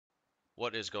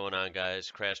What is going on,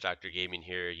 guys? Crash Doctor Gaming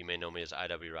here. You may know me as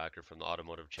IW Rocker from the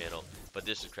Automotive channel, but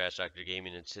this is Crash Doctor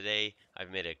Gaming, and today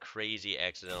I've made a crazy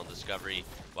accidental discovery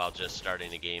while just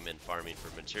starting a game and farming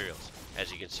for materials. As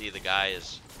you can see, the guy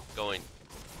is going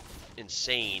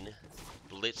insane,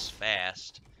 blitz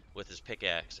fast with his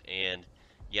pickaxe, and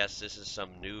yes, this is some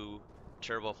new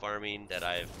turbo farming that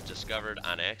I've discovered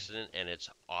on accident, and it's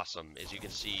awesome. As you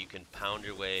can see, you can pound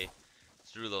your way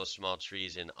through those small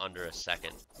trees in under a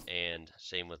second, and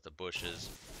same with the bushes.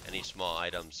 Any small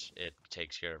items it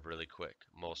takes care of really quick.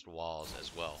 Most walls as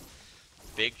well.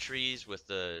 Big trees with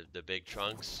the big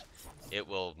trunks, it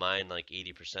will mine like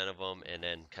 80% of them and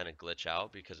then kind of glitch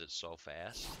out because it's so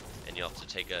fast, and you'll have to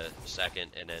take a second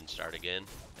and then start again.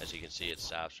 As you can see, it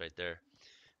stops right there.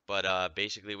 But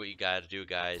basically what you got to do,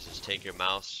 guys, is take your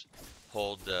mouse,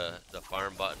 hold the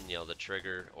farm button, the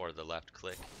trigger or the left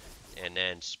click, and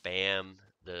then spam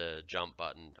the jump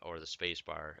button or the space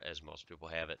bar as most people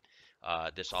have it.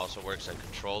 This also works on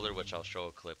controller, which I'll show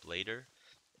a clip later.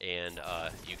 And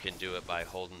you can do it by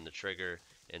holding the trigger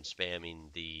and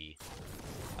spamming the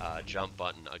jump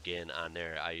button again on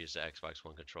there. I use the Xbox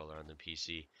One controller on the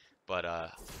PC. But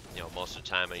most of the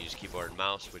time I use keyboard and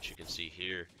mouse, which you can see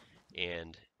here.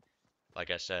 And like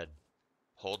I said,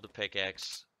 hold the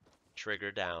pickaxe,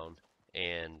 trigger down,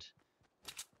 and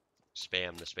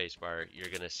spam the spacebar. You're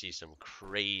gonna see some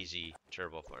crazy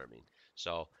turbo farming.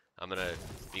 So I'm gonna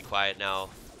be quiet now.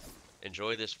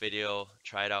 Enjoy this video.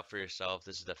 Try it out for yourself.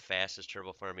 This is the fastest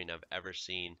turbo farming I've ever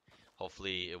seen.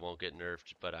 Hopefully it won't get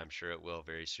nerfed, but I'm sure it will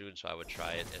very soon. So I would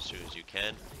try it as soon as you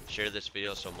can. Share this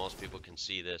video so most people can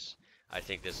see this. I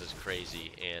think this is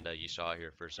crazy, and you saw it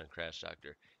here first on Crash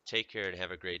Doctor. Take care and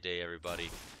have a great day, everybody,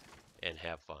 and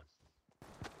have fun.